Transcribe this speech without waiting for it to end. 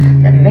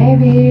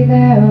maybe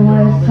there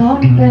was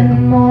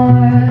something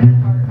more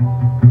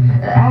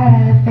that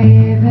I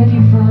favored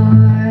you for.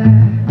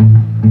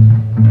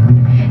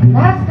 And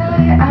last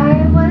night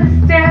I was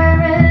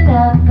staring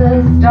at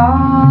the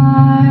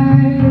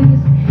stars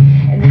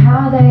and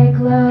how they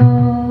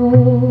glow.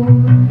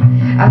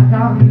 I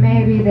thought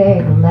maybe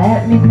they'd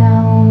let me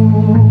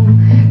know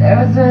there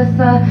was just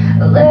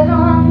a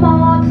little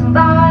more to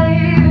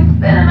life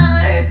than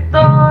I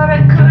thought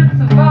I could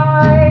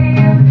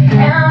survive.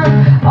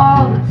 And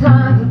all the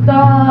times I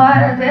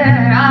thought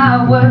that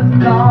I was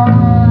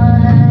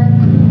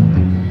gone,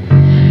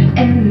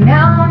 and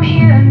now I'm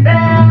here and there,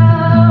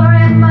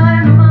 and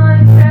my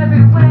mind's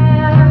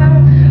everywhere,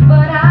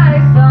 but I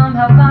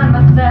somehow find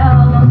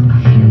myself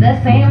in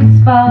the same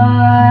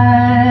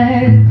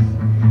spots.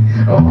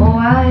 Oh,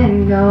 I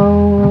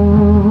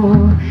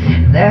know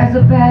there's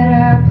a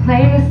better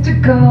place to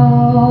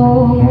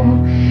go,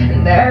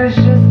 and there's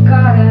just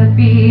gotta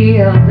be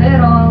a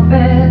little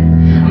bit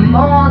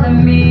more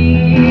than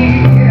me.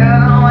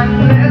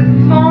 And there's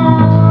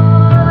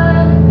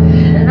more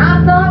than I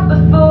thought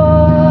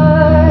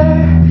before.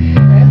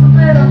 There's a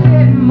little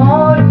bit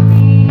more to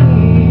me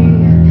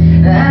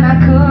than I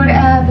could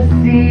ever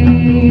see.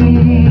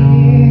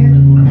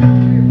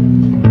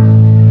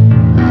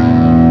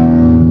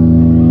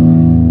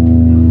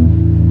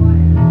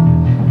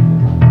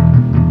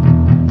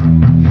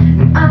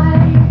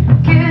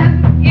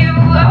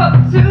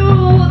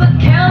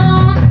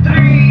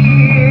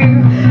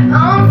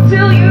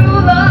 Till you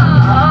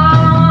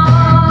love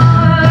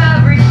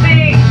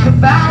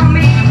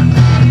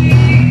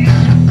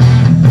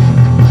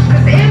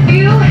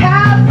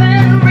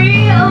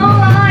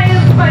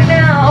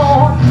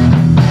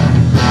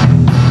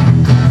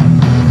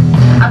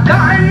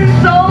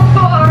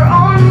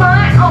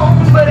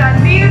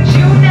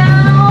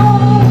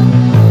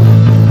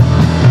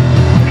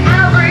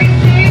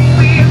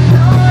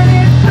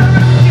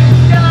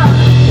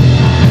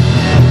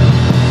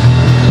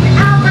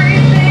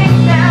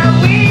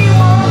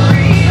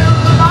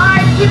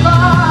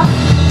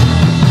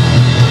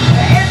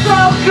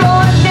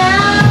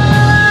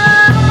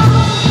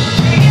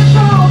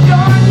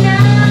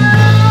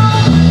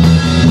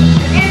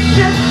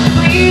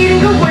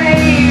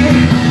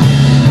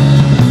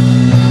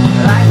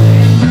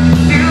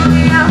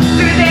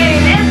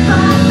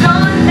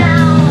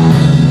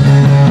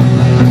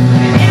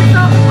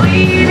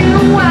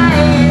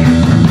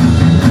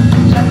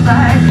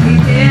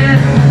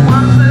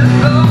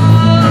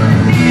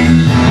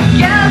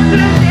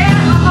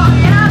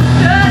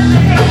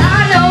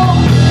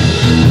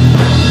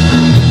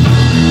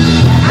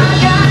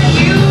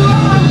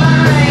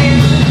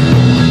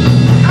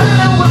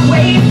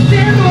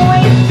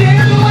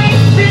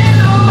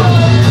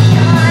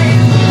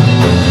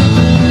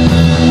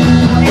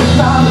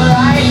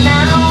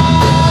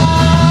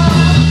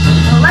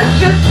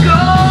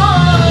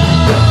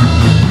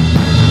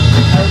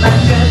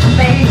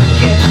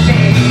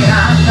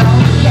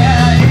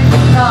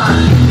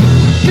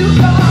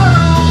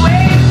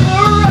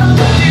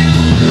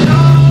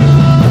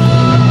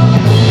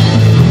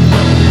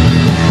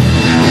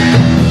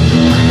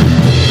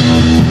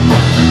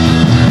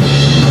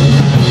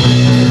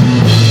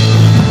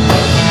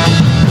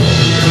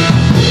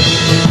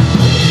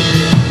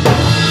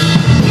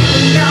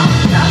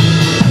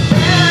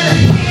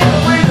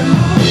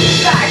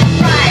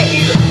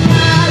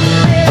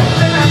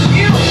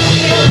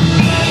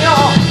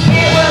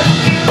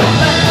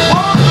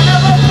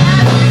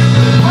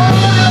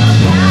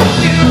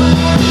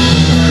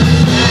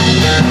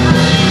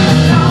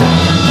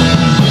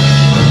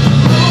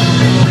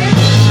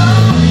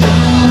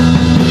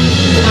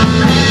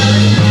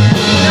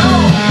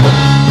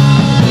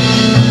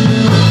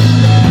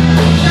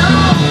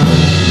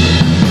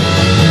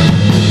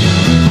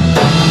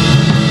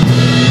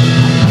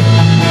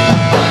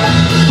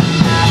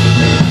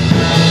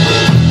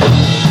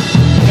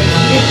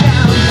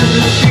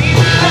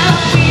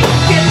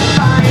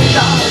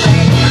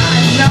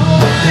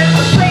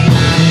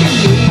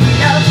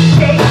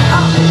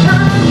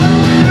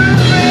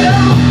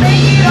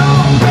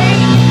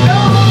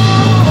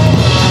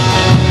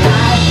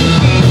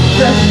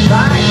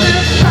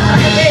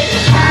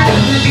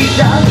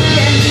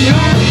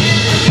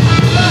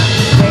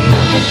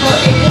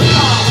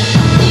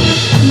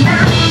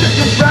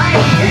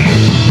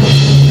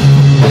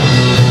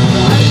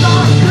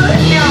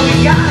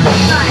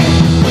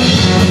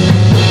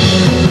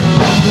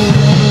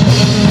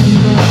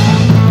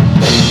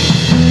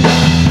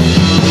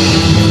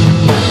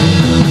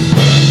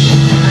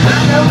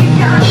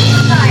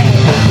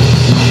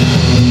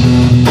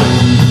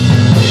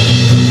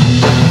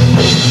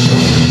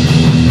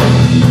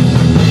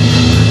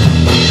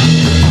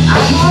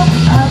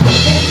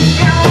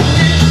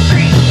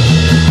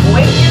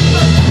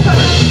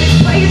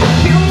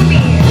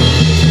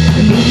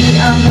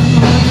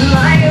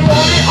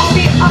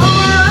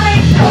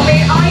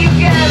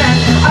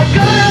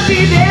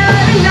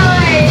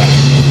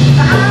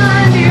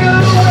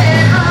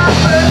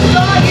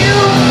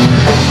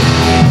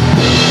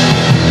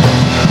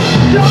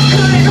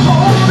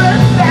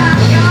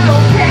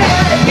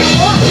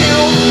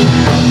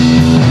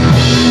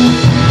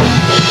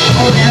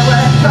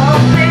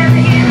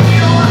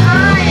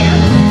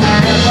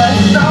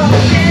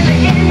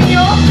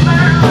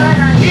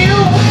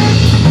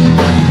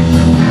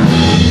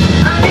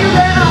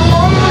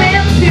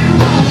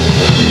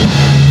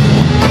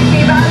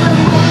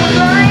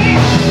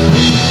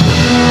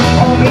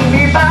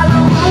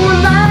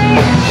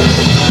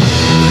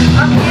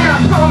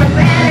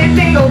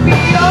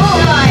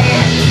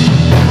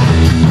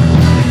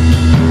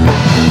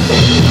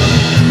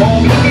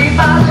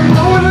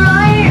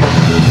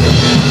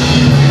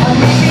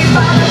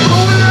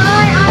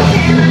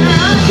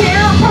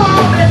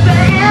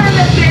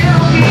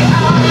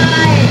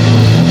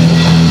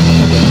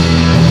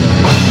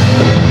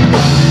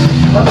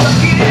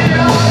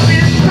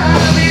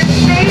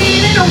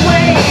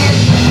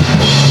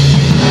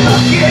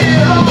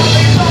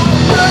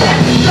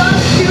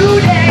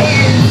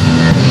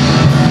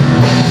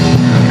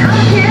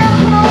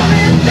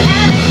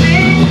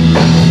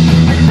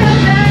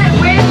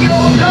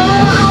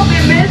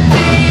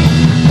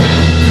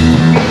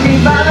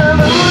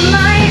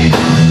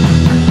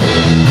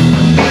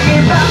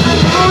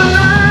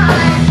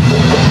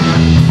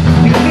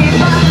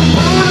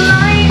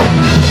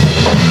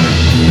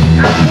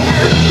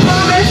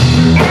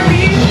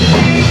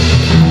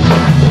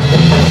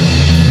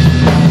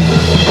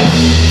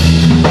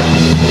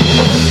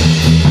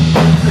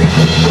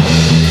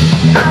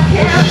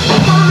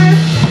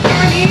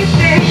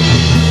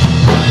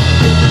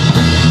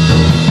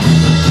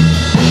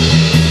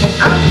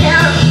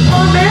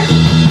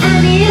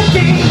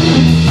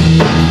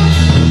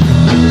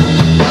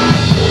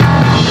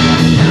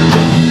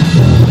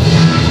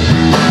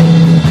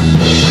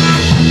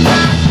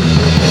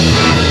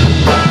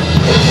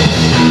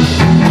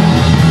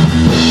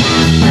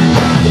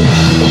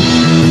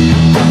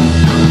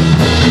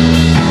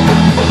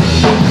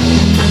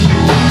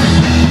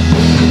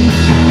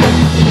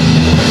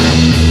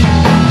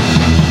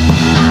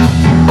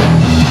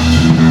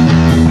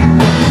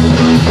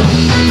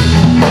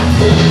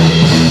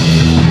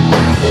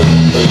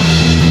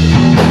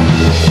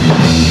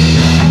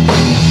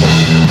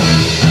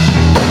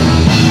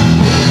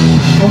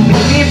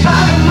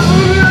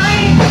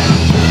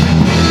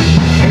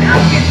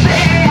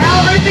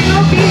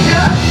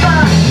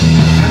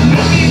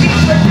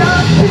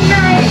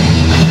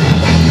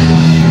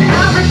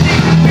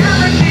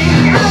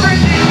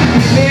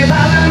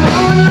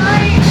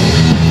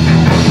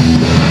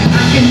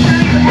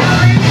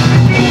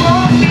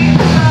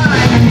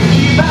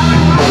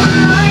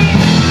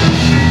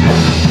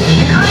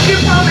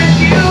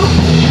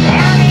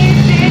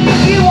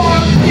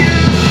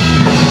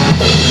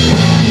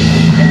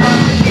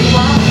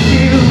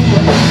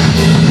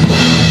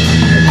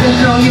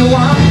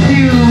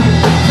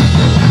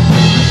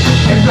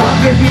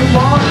if you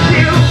want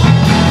to.